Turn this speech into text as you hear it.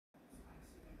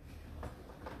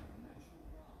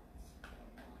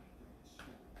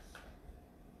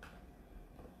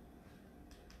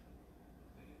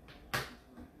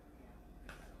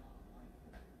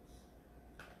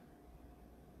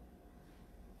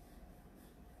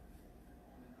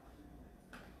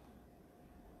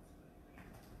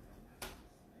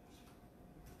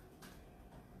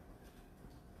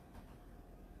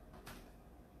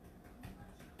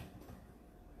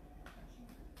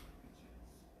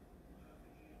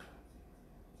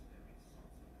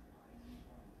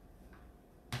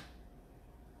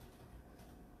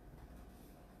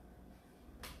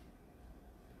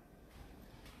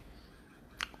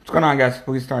What's going on, guys?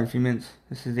 We'll get started in a few minutes.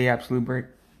 This is the Absolute Break.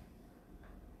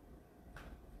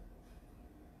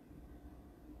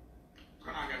 What's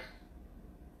going on, guys?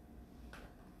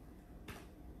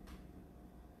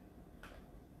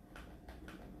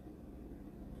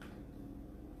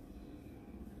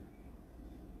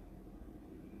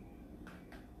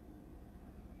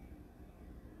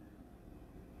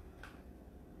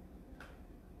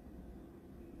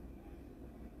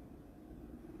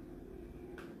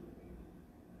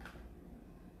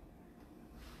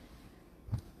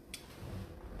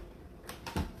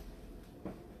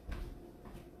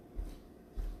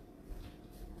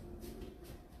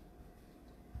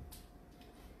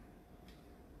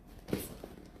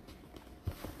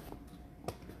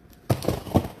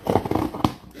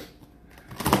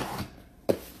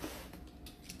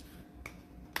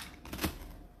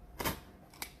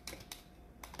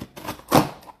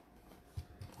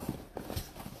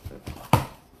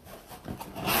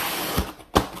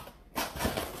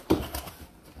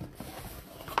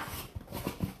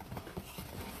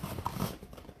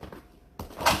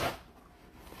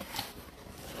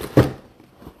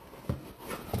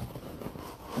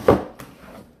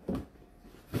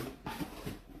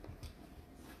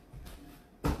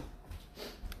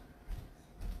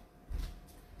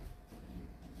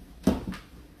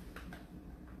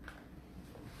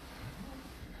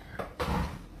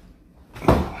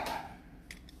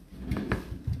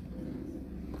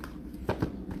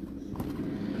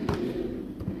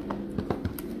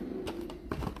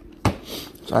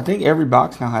 So I think every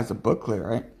box now has a booklet,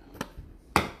 right?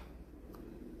 I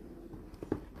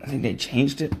think they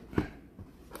changed it.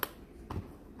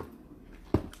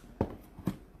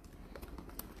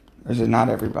 Or is it not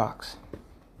every box?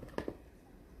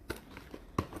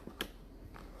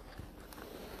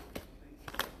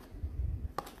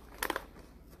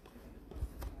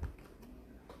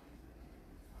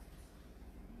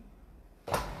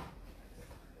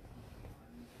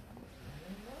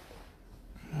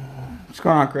 What's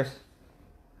going on, Chris?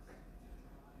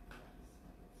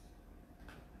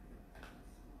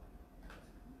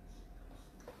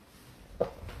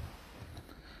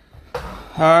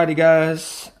 Alrighty,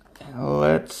 guys.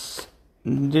 Let's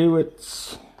do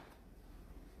it.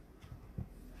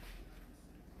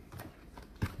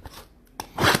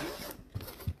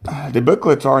 The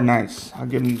booklets are nice. I'll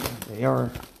give them. They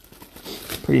are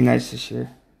pretty nice this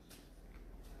year.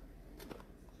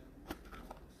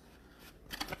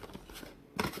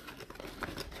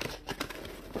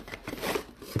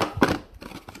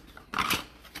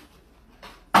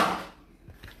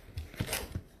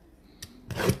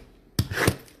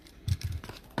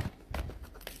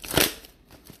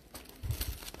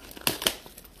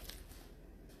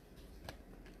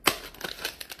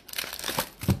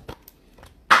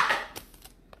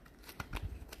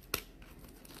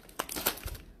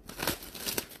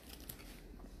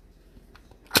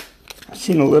 I've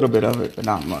seen a little bit of it, but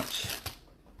not much.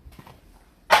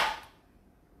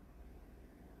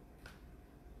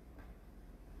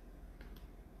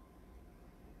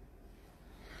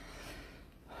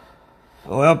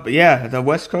 Well, but yeah, the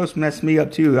West Coast messed me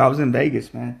up too. I was in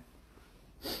Vegas, man.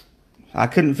 I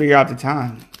couldn't figure out the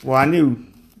time. Well, I knew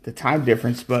the time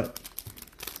difference, but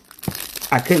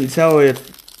I couldn't tell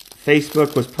if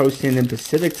Facebook was posting in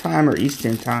Pacific time or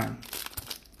Eastern time.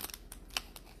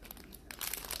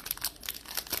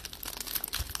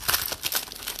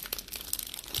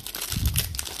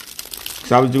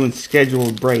 So I was doing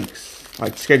scheduled breaks,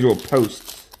 like scheduled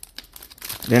posts.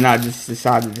 Then I just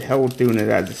decided to hell with doing it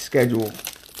as a schedule.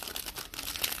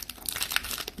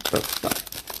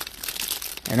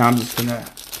 And I'm just gonna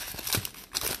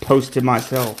post it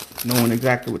myself, knowing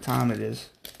exactly what time it is.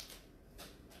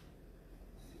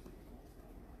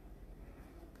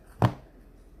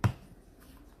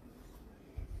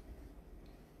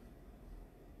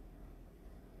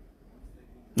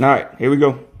 Alright, here we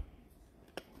go.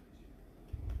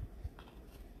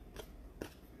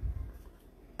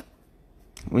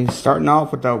 We're starting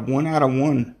off with a 1 out of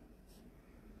 1.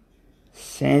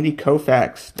 Sandy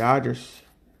Koufax, Dodgers.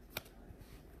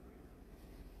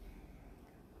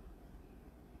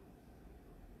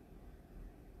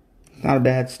 Not a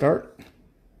bad start.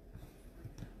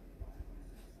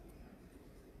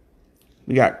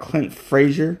 We got Clint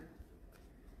Frazier.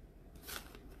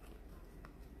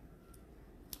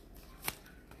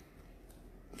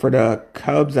 For the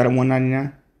Cubs at a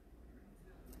 199.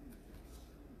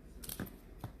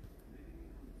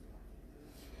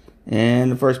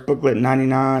 And the first booklet,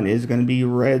 99, is going to be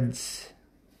Reds.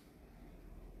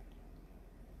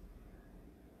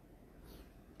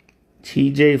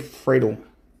 TJ Friedl.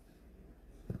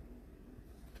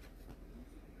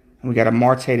 And we got a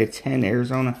Marte to 10,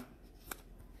 Arizona.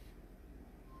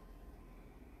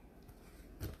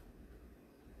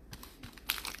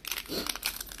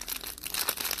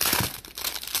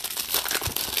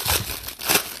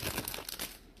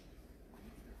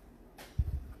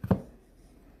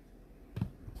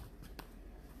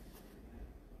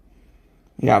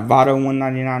 You got Votto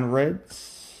 199 Reds.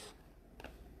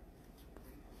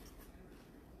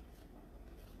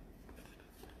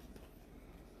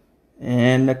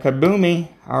 And the Kabumi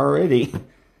already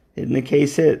hitting the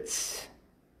case hits.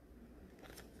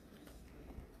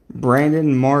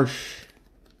 Brandon Marsh.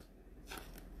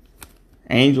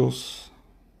 Angels.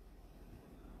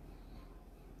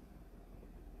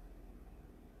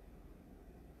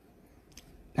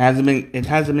 It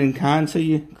hasn't been kind to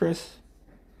you, Chris?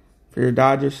 For your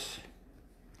Dodgers.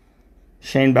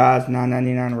 Shane Baz,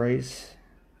 999 Rays.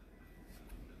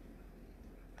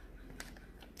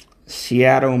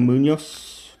 Seattle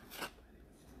Munoz,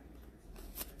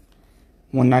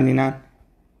 199.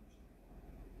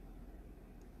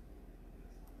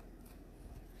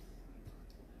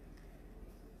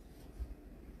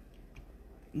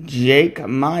 Jake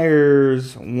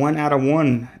Myers,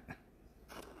 1/1.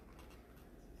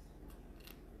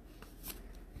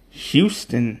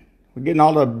 Houston. We're getting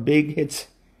all the big hits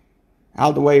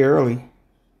out the way early.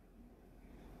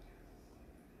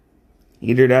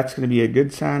 Either that's going to be a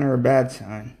good sign or a bad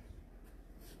sign.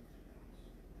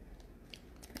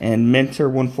 And Minter,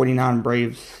 149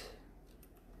 Braves.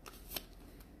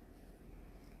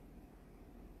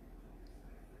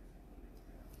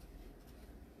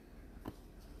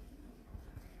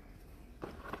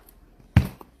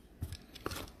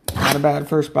 Not a bad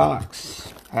first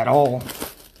box at all.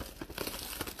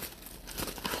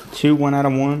 2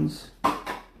 1/1s.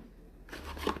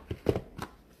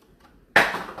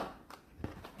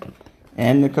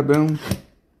 And the Kaboom.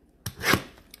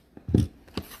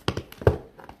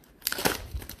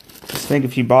 Just think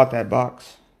if you bought that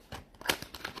box.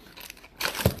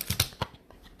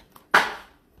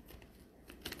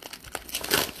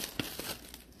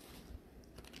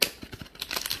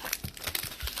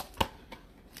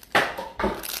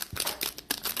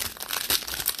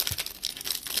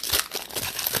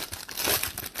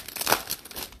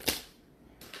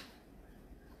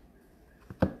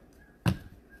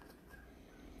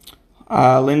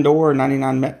 Lindor,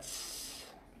 99 Mets.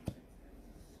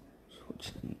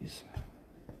 Switch these.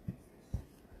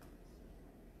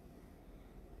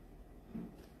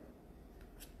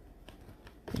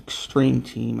 Extreme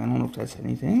Team. I don't know if that's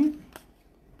anything.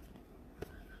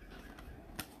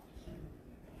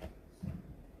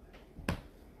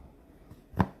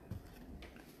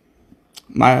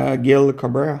 Gil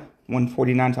Cabrera,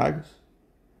 149 Tigers.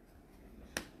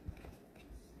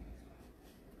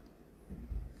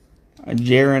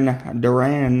 Jarren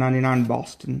Duran, 99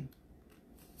 Boston.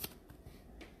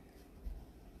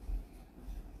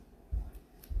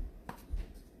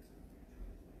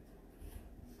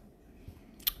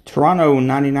 Toronto,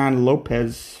 99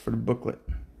 Lopez for the booklet.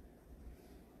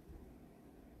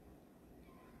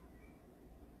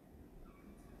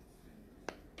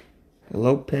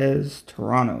 Lopez,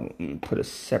 Toronto. Put a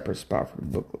separate spot for the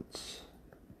booklets.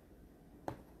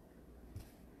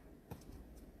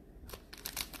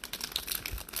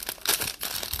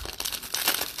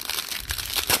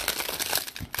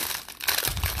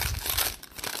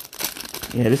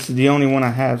 Yeah, this is the only one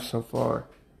I have so far.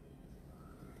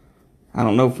 I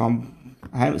don't know if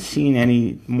I haven't seen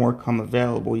any more come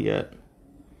available yet.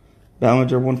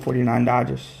 Bellinger, 149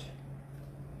 Dodgers.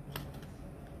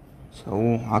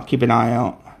 So I'll keep an eye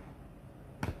out.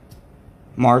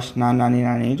 Marsh,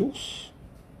 999 Angels.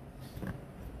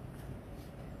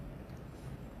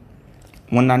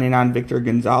 199 Victor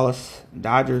Gonzalez,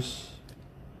 Dodgers.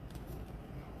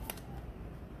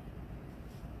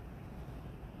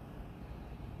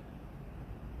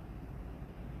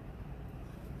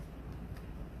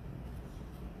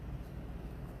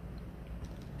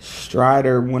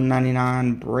 Strider,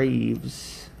 199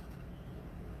 Braves.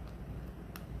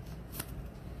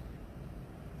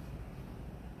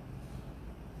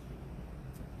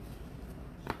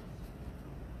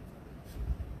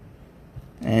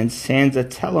 And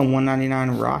Sanzatella,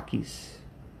 199 Rockies.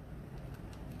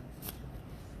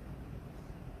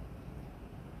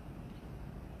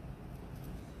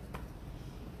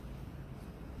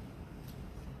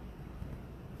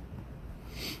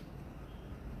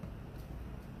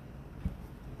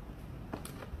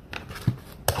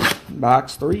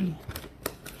 Box 3.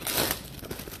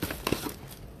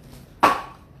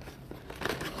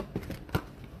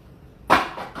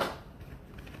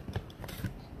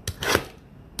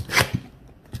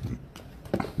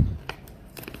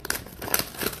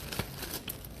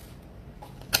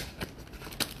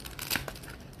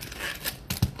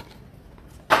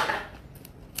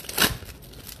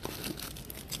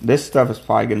 This stuff is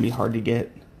probably going to be hard to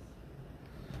get.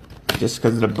 Just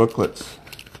because of the booklets.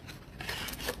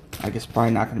 Like it's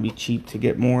probably not going to be cheap to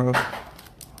get more of.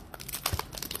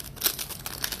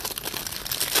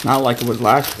 Not like it was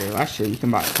last year. Last year you can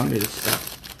buy a ton of this stuff.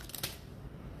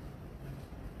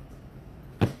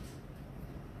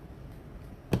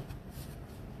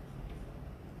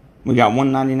 We got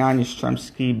 199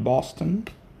 Yastrzemski Boston.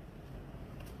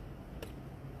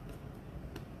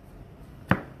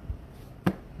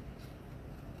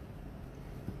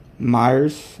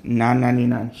 Myers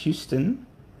 999 Houston.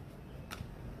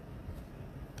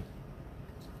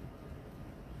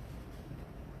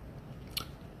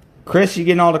 Chris, you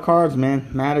getting all the cards, man.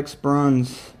 Maddox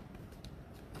Bruns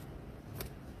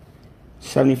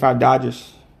 75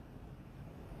 Dodgers.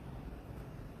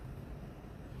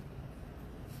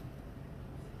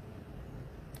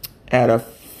 At a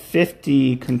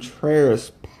 50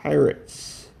 Contreras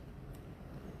Pirates.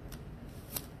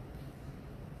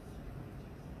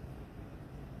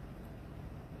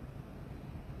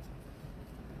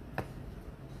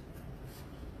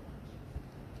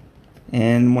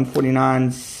 And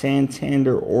 149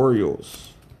 Santander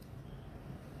Orioles.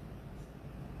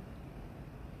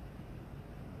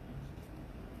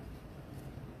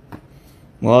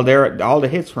 Well, all the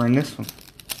hits were in this one.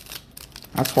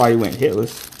 That's why he went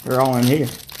hitless. They're all in here.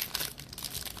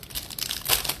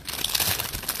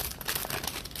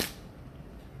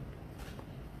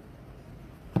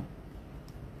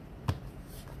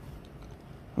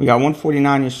 We got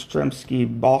 149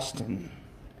 Yastrzemski Boston.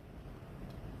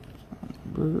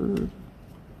 Bird.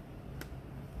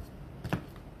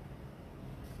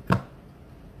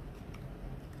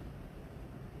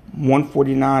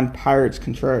 $149 Pirates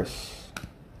Contreras.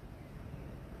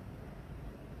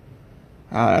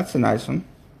 That's a nice one.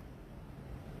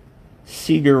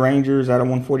 Seager Rangers out of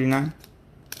 149.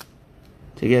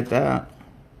 To get that.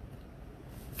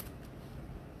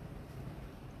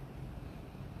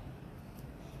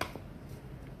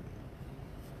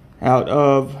 Out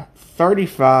of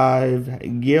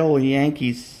 35, Gil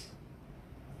Yankees.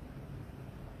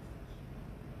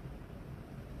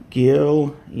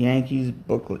 Gil Yankees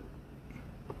booklet.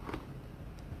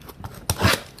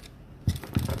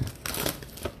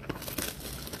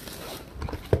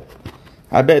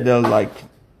 I bet those like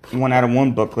 1 out of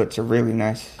 1 booklets are really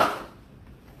nice.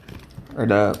 Or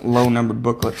the low numbered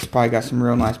booklets probably got some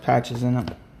real nice patches in them.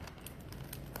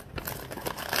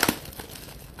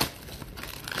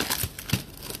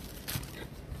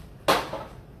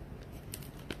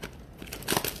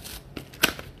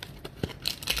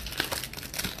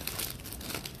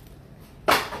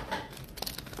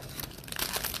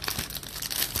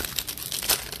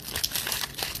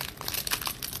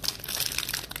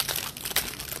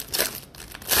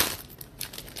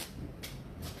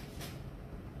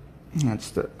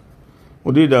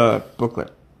 We'll do the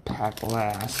booklet pack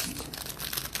last.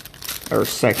 Or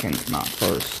second, not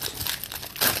first.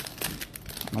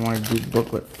 I want to do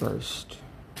booklet first.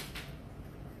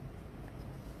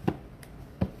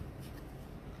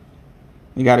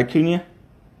 You got Acuna?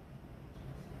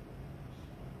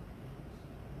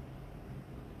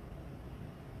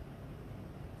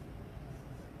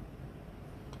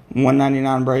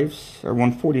 $199 Braves, or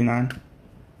 $149.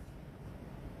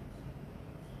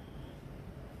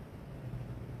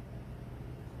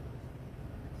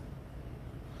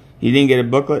 You didn't get a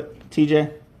booklet,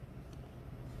 TJ?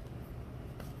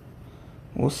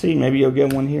 We'll see. Maybe you'll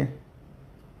get one here.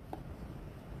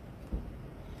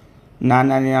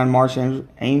 $9.99 March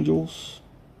Angels.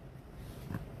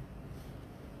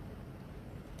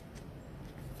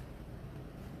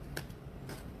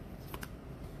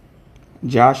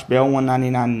 Josh Bell,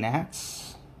 $1.99 Nats.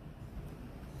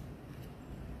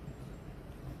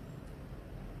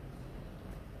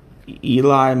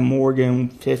 Eli Morgan,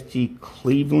 50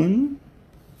 Cleveland.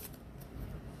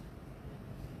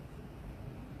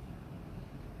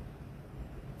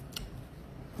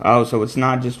 Oh, so it's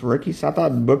not just rookies? I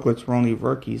thought the booklets were only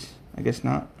rookies. I guess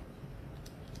not.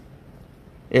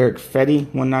 Eric Fetty,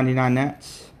 $1.99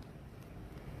 Nats.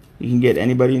 You can get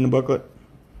anybody in the booklet.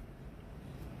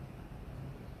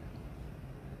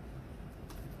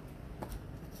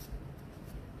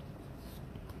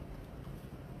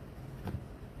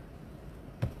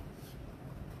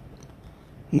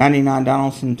 $99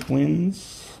 Donaldson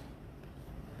Twins.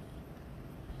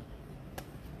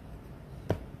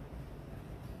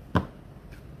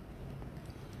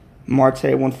 Marte,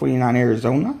 149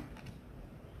 Arizona.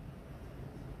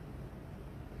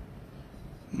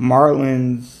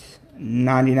 Marlins,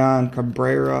 99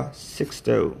 Cabrera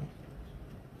Sixto.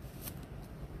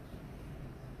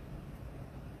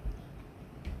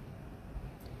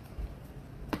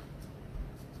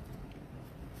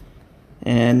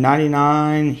 And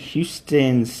 99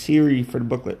 Houston Siri for the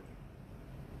booklet.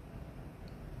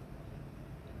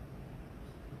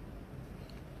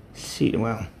 See,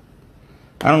 well,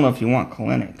 I don't know if you want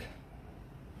Clinic.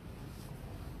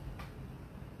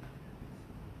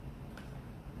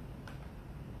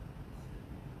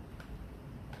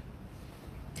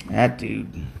 That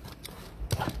dude.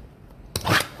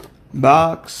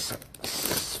 Box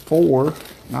 4,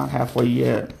 not halfway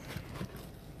yet.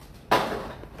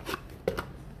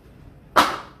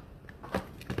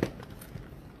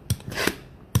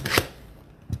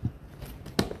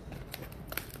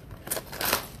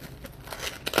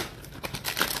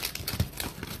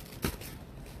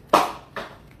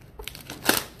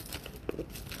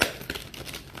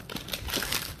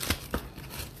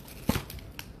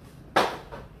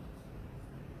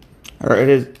 Or it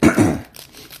is,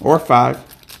 or 5,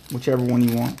 whichever one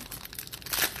you want.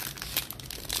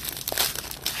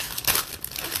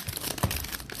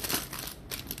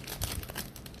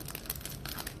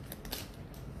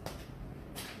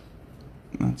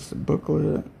 That's the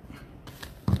booklet.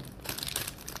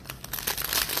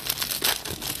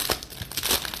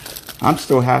 I'm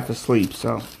still half asleep,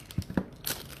 so.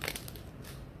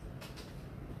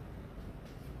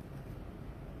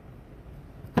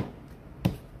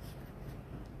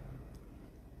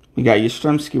 You got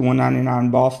Yastrzemski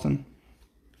 199 Boston.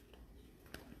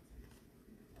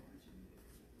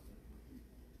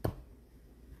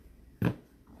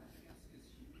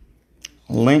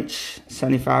 Lynch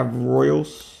 75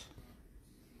 Royals.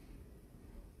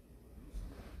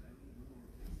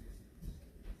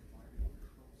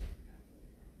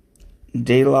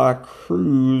 De La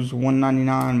Cruz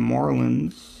 199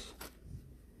 Marlins.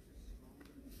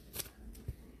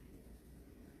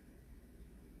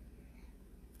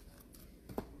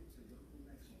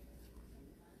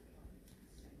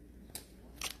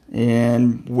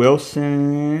 And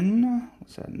Wilson,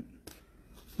 what's that?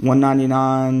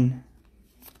 199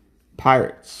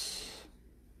 Pirates.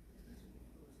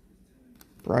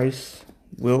 Bryce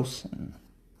Wilson.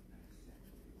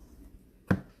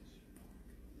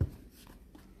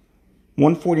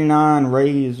 149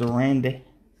 Rays Randy.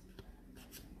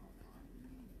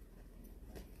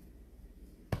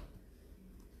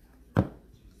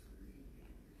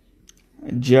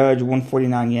 Judge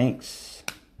 149 Yanks.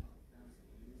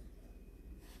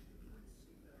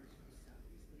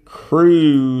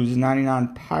 Cruz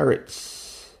 99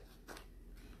 Pirates.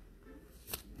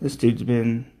 This dude's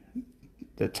been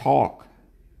the talk.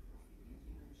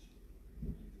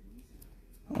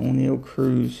 O'Neal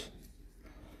Cruz.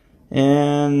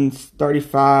 And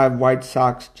 35 White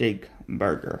Sox Jake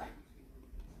Burger.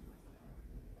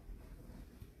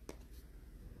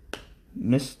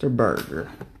 Mr.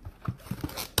 Burger.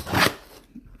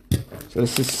 So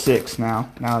this is 6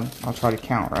 now. Now I'll try to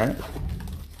count, right?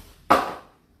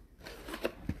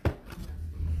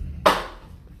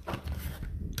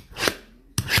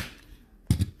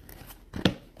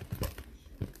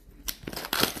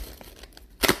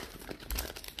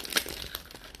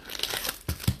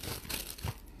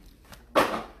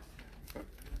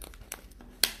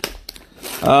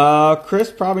 Chris,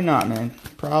 probably not, man.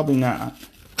 Probably not.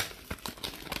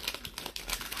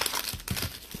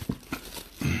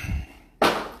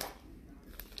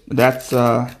 That's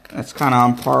kind of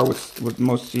on par with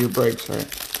most of your breaks, right?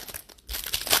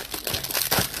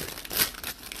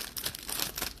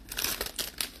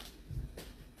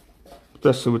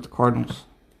 Especially with the Cardinals.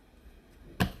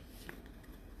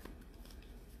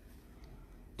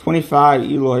 25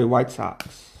 Eloy White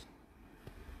Sox.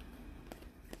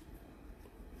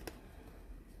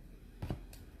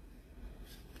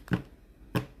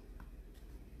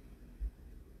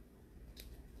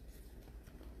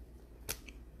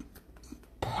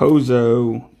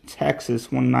 Pozo,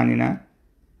 Texas 199.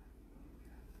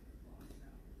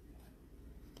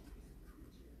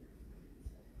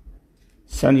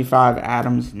 $75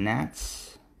 Adams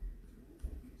Nats.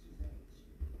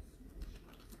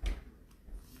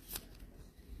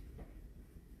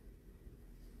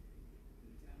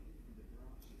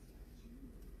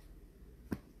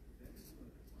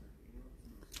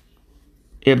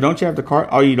 Yeah, but don't you have the card?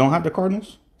 Oh, you don't have the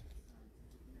Cardinals?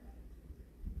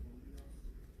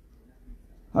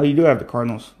 Oh, you do have the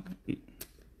Cardinals.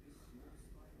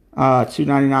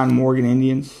 299 Morgan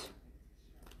Indians.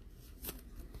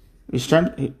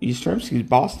 Yastrzemski's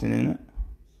Boston, isn't it?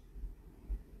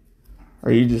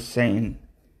 Or are you just saying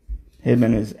him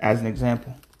as an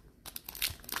example?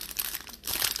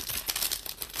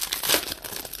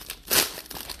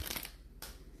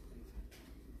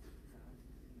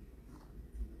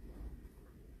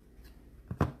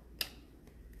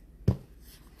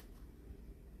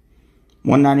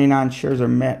 199 Scherzer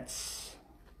Mets.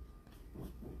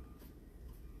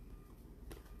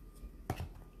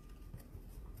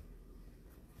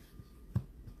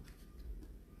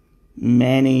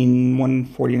 Manning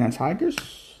 149 Tigers.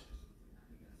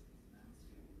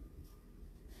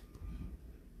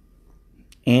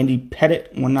 Andy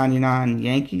Pettitte 199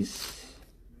 Yankees.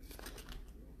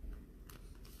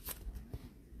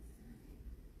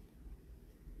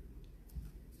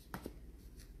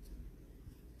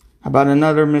 How about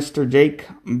another Mr. Jake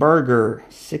Burger,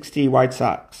 60 White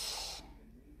Sox.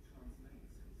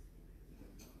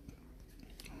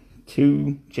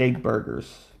 2 Jake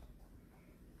Burgers.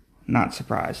 Not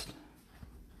surprised.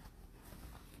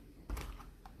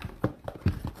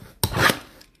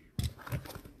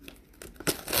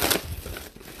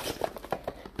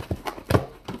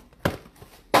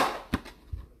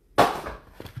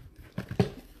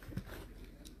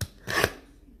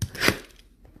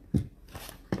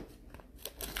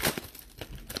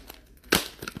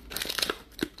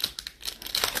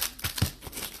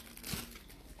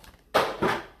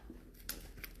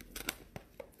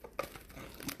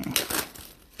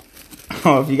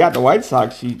 Oh, if you got the White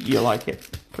Sox, you like it,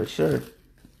 for sure.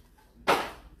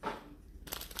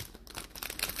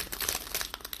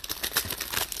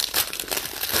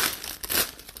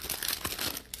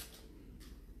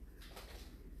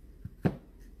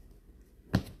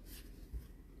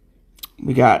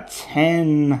 We got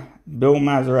 10 Bill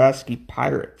Mazeroski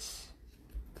Pirates.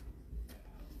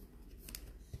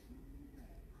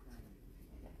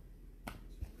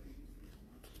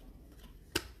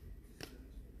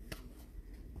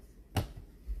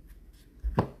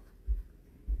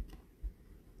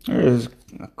 There's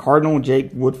Cardinal Jake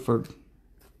Woodford,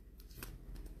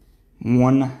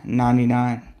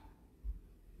 199.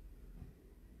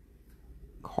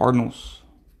 Cardinals.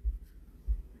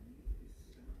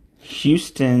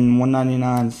 Houston,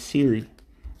 199 Siri.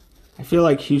 I feel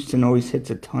like Houston always hits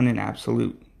a ton in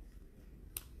absolute,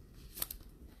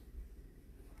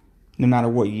 no matter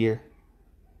what year.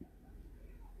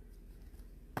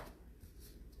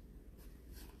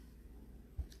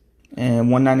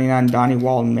 And 199 Donnie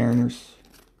Walton Mariners.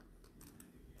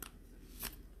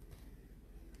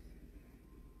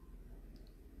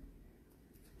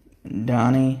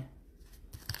 Donnie.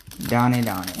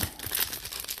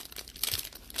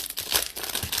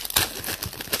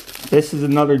 This is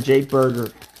another Jake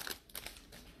Burger.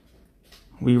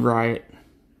 We riot.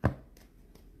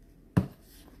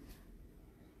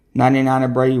 99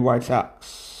 of Brady White Sox.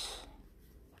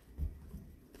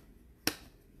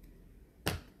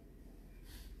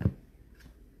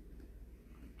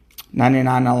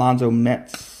 99 Alonso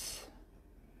Mets.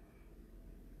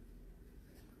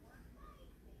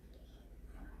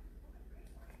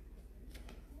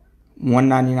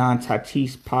 $1.99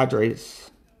 Tatis Padres.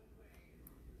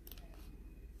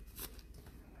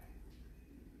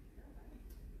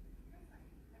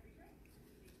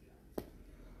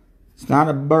 It's not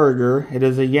a burger. It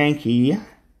is a Yankee.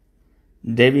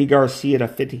 Deivi Garcia to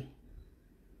 50.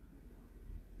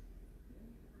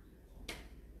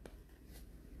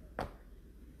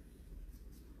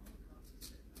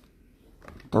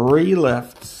 Three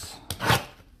lefts.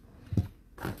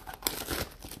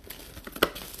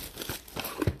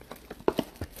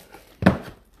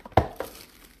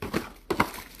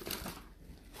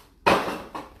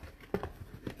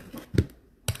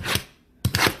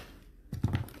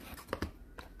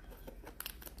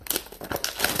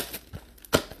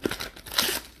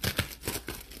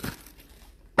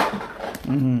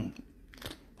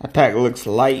 That pack looks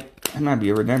light. There might be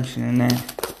a redemption in there.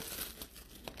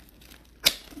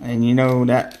 And you know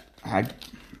that I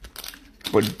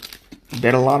would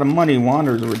bet a lot of money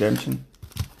Wander's a redemption.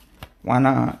 Why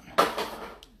not?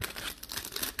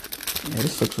 Yeah,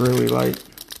 this looks really light.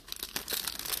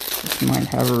 This might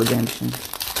have a redemption.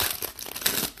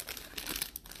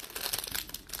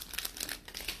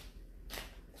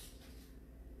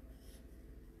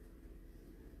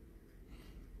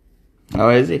 Oh,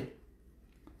 is he?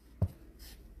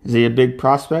 Is he a big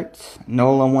prospect?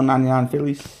 Nola 199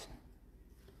 Phillies?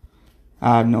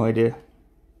 I have no idea.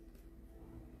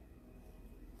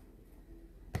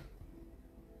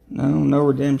 No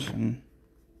redemption.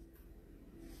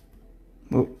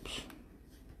 Oops.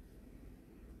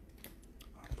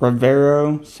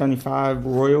 Rivero 75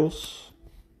 Royals.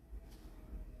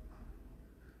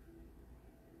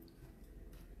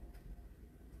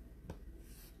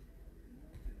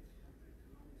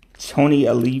 Tony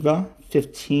Oliva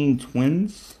 15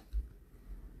 Twins.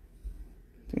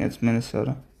 I think that's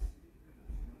Minnesota.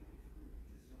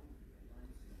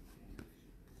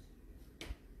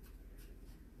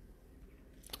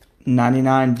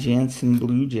 /99 Jansen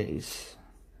Blue Jays.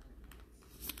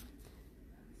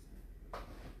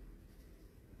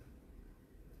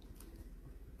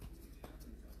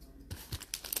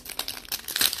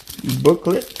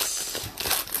 Booklets.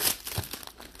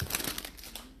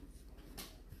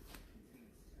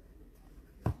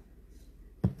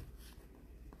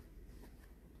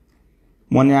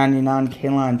 /199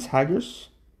 Carolina Tigers.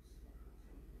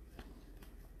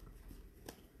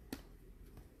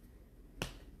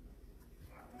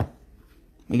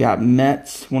 We got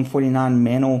Mets, 149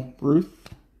 Mantle Ruth,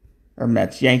 or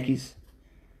Mets, Yankees.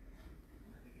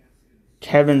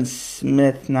 Kevin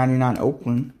Smith, 99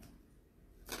 Oakland.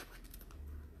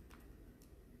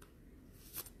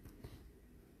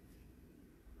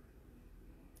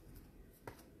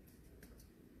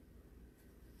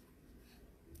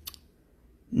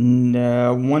 And,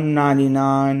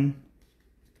 199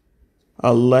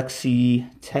 Alexi,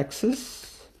 Texas.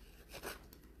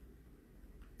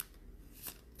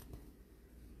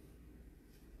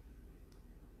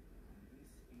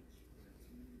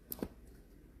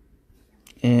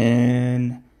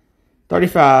 And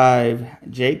 35,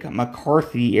 Jake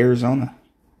McCarthy, Arizona.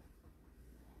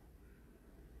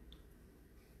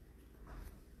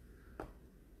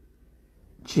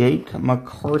 Jake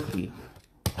McCarthy.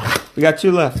 We got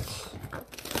 2 left.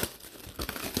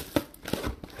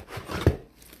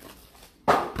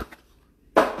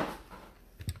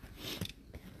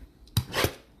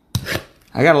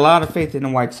 I got a lot of faith in the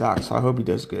White Sox, so I hope he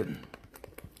does good.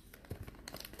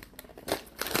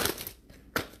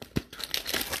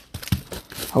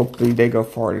 Hopefully they go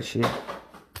far this year.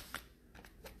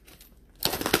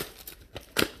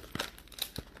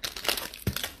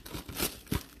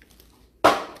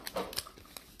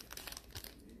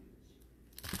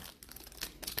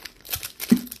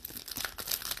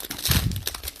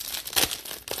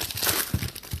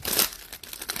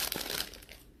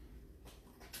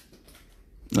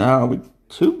 Now,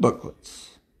 2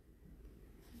 booklets.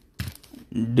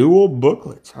 Dual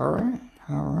booklets. All right.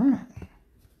 All right.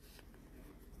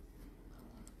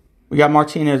 We got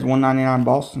Martinez, 199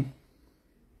 Boston.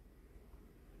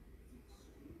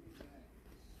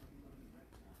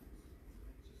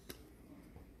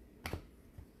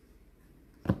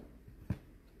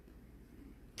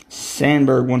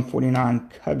 Sandberg, 149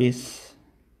 Cubbies.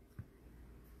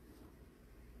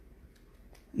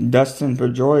 Dustin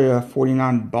Pedroia,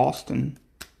 49 Boston.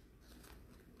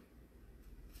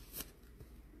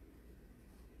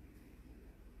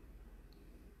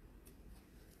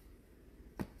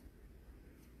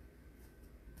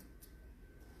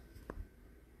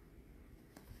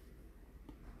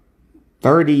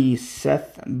 /30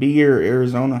 Seth Beer,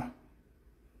 Arizona.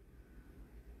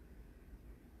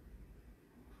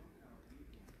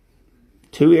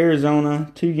 Two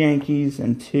Arizona, 2 Yankees,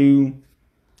 and 2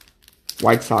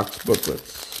 White Sox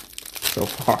booklets so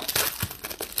far.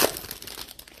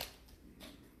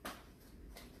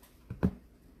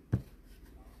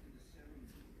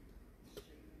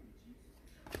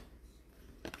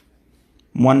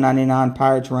 $199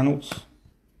 Pirates Reynolds.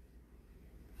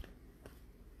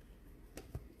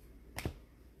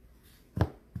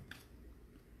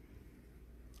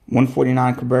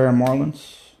 $149 Cabrera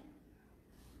Marlins.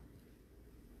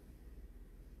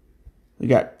 We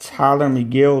got Tyler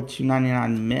McGill,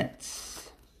 $299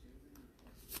 Mets.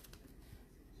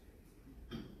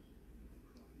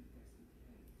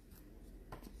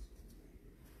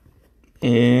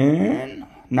 And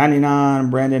 99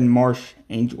 Brandon Marsh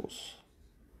Angels.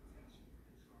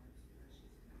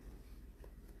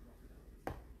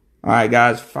 All right,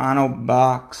 guys, final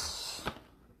box.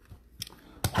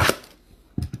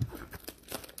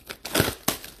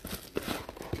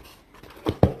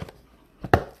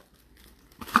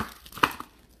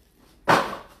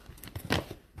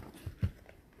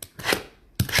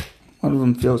 One of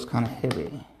them feels kind of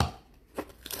heavy.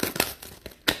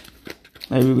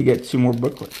 Maybe we get 2 more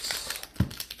booklets.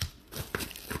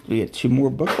 We get 2 more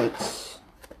booklets.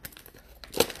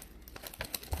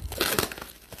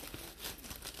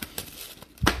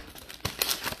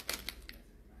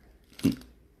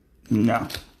 No.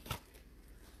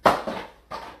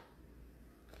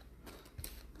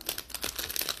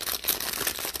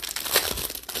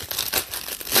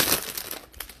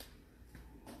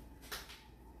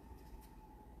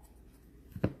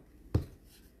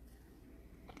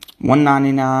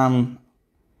 $199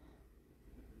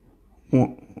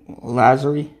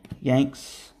 Lazary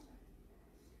Yanks.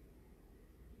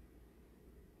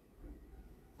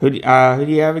 Who do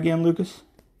you have again, Lucas?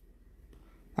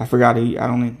 I forgot who. I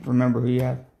don't even remember who you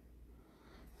have.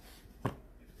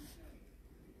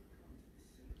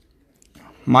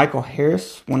 Michael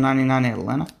Harris, $199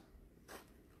 Atlanta.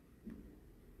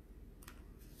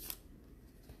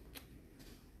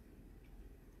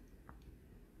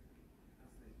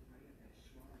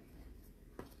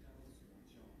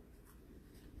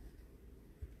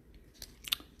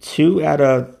 2 out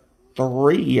of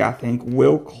 3, I think.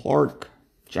 Will Clark,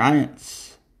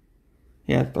 Giants.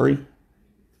 Yeah, 3.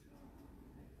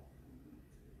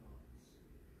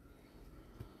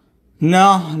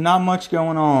 No, not much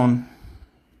going on.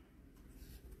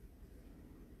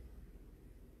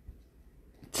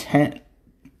 10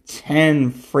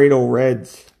 Fredo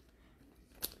Reds.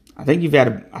 I think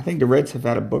the Reds have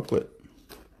had a booklet.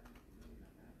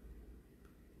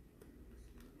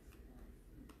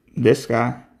 This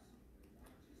guy.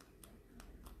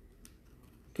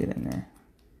 Get in there.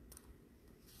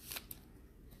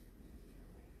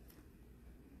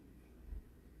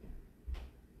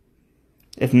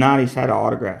 If not, he's had an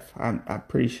autograph. I'm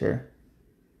pretty sure.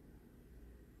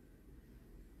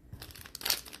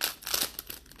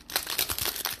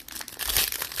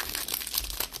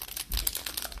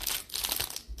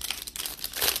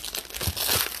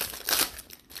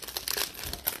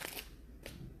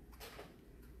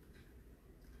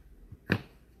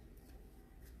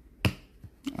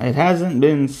 It hasn't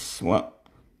been, what,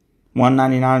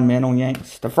 199 Mantle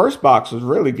Yanks. The first box was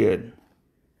really good.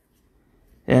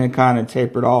 And it kind of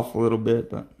tapered off a little bit,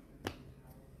 but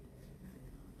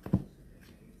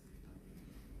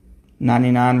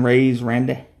 99 Rays,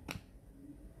 Randy.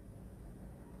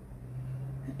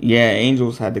 Yeah,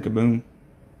 Angels had the kaboom.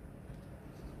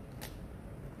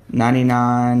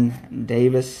 99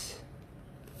 Davis,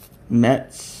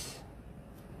 Mets.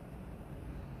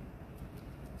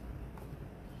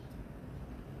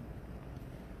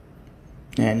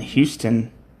 And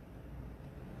Houston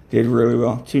did really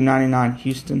well. 299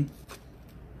 Houston.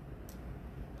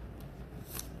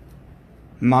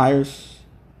 Myers.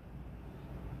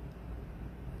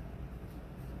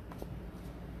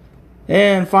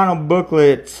 And final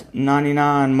booklet,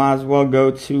 99, might as well go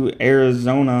to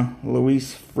Arizona,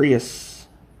 Luis Frias.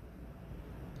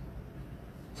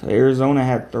 So Arizona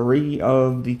had 3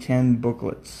 of the 10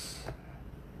 booklets.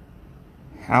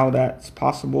 How that's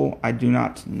possible, I do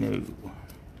not know.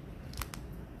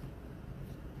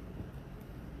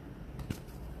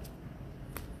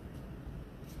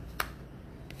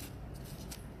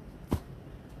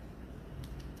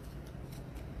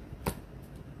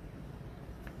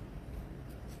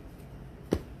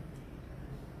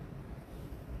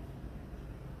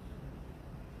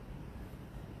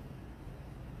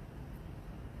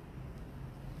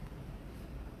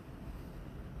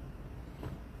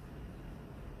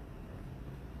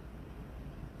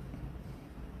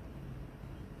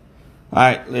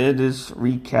 Alright, let us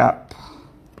recap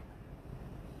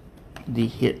the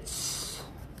hits.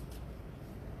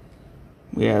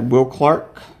 We had Will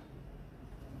Clark,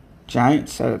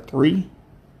 Giants at 3.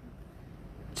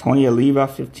 Tony Oliva,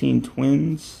 15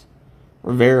 Twins.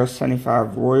 Rivera,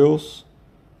 75 Royals.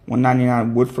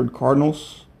 199 Woodford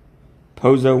Cardinals.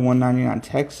 Pozo, 199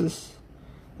 Texas.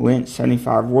 Lynch,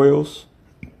 75 Royals.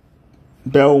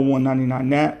 Bell, 199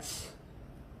 Nats.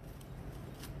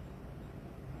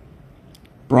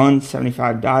 Brun,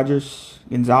 75 Dodgers.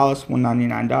 Gonzalez,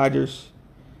 199 Dodgers.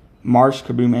 Marsh,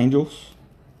 Kaboom Angels.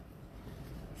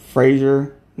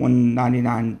 Frazier,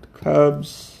 199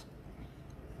 Cubs.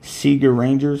 Seager,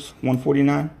 Rangers,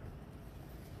 149.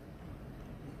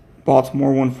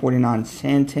 Baltimore, 149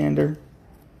 Santander.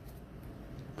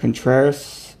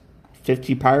 Contreras,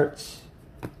 50 Pirates.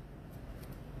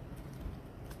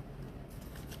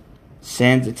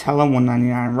 Sanzatella,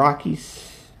 199 Rockies.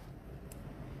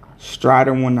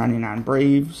 Strider, 199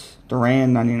 Braves.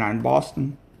 Duran, 99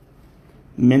 Boston.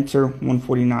 Minter,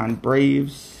 149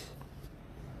 Braves.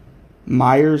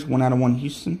 Myers, 1 out of 1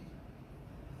 Houston.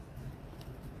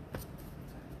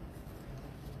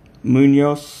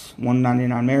 Munoz,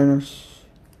 199 Mariners.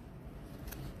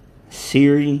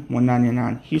 Siri,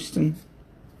 199 Houston.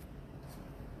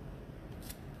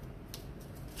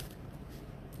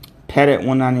 Pettit,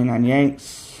 199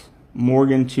 Yanks.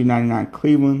 Morgan, 299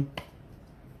 Cleveland.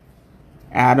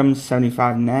 Adams,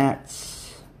 75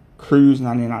 Nats. Cruz,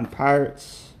 99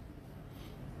 Pirates.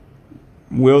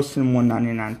 Wilson,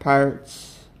 199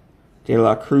 Pirates. De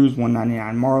La Cruz,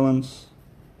 199 Marlins.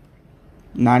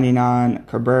 99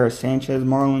 Cabrera Sanchez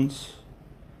Marlins.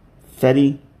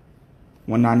 Fetty,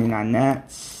 199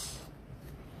 Nats.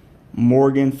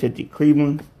 Morgan, 50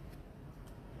 Cleveland.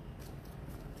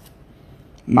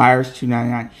 Myers,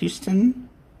 299 Houston.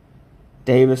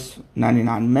 Davis,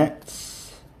 99 Mets.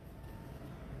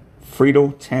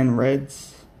 Friedel, 10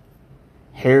 Reds.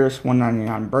 Harris,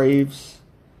 199 Braves.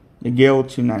 McGill,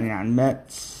 299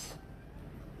 Mets.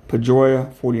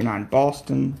 Pedroia, 49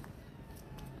 Boston.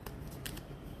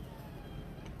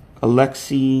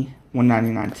 Alexi,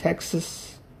 199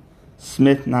 Texas.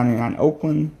 Smith, 99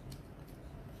 Oakland.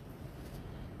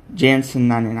 Jansen,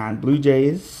 99 Blue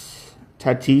Jays.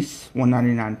 Tatis,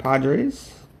 199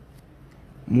 Padres.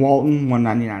 Walton,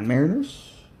 199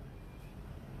 Mariners.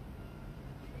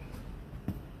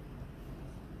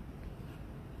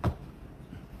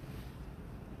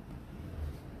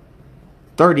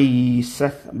 $30,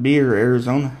 Seth Beer,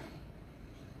 Arizona.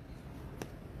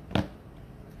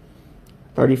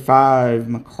 35,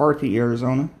 McCarthy,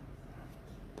 Arizona.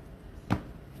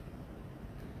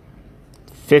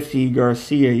 50,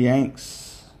 Garcia, Yanks.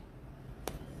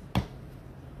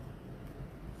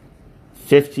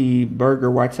 50, Burger,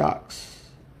 White Sox.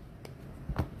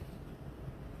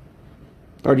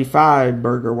 35,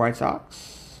 Burger, White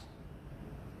Sox.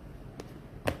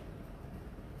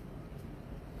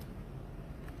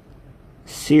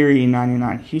 Siri,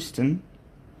 99, Houston.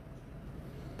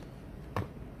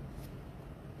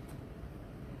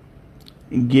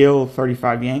 Gill,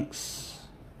 35, Yanks.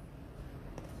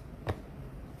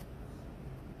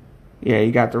 Yeah,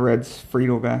 you got the Reds,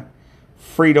 Friedel guy.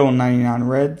 Friedel, 99,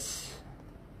 Reds.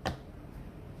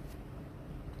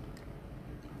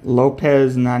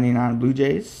 Lopez, 99, Blue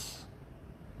Jays.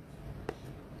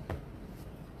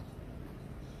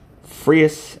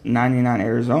 Frias, 99,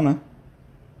 Arizona.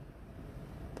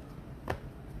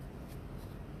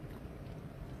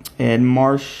 And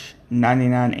Marsh,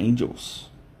 99, Angels.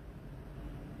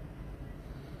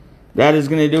 That is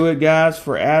going to do it, guys,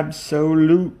 for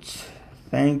Absolute.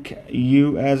 Thank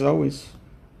you, as always.